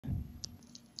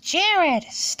Jared,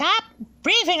 stop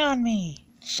breathing on me!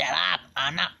 Shut up!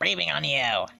 I'm not breathing on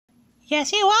you!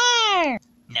 Yes, you are!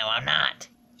 No, I'm not!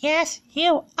 Yes,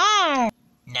 you are!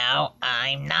 No,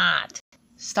 I'm not!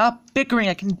 Stop bickering,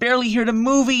 I can barely hear the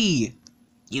movie!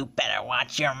 You better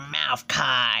watch your mouth,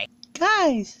 Kai!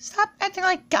 Guys, stop acting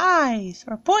like guys!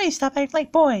 Or boys, stop acting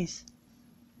like boys!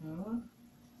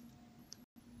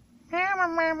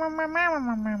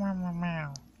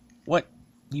 What?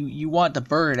 You want the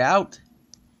bird out?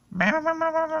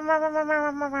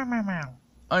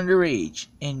 Underage,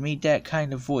 and made that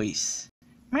kind of voice.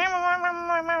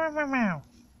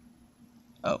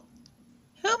 Oh,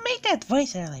 Who made that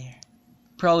voice earlier?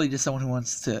 probably just someone who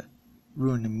wants to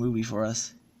ruin the movie for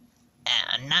us.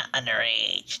 I'm not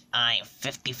underage. I'm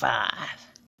 55.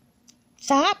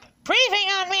 Stop breathing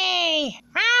on me!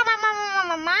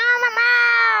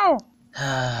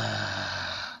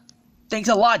 Thanks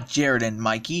a lot, Jared and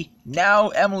Mikey. Now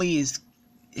Emily,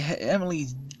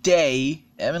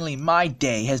 my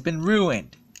day has been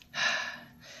ruined.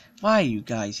 Why you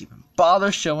guys even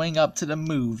bother showing up to the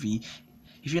movie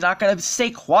if you're not gonna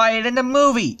stay quiet in the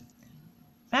movie?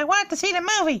 I wanted to see the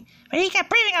movie, but he kept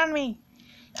breathing on me.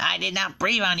 I did not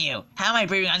breathe on you. How am I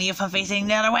breathing on you if I'm facing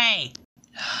the other way?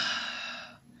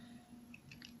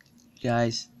 You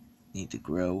guys need to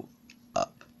grow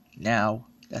up. Now,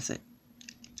 that's it.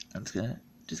 I'm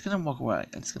just gonna walk away.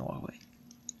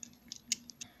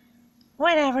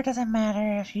 Whatever, doesn't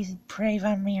matter if he's brave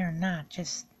on me or not,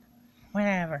 just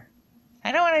whatever.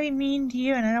 I don't want to be mean to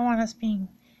you, and I don't want us being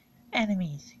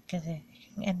enemies, because it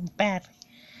can end badly.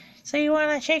 So you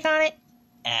want to shake on it?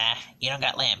 You don't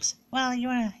got limbs. Well, you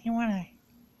wanna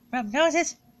rub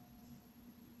noses?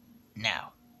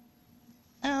 No.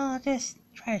 I'll just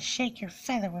try to shake your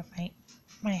feather with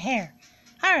my hair.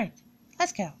 Alright,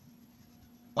 let's go.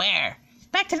 Where?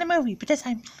 Back to the movie, but this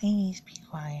time please be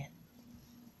quiet.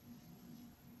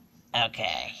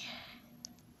 Okay.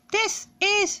 This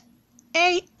is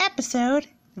a episode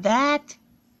that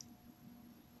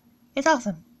is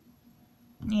awesome.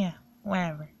 Yeah,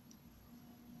 whatever.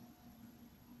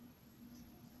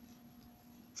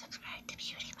 Subscribe to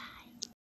Beauty Live.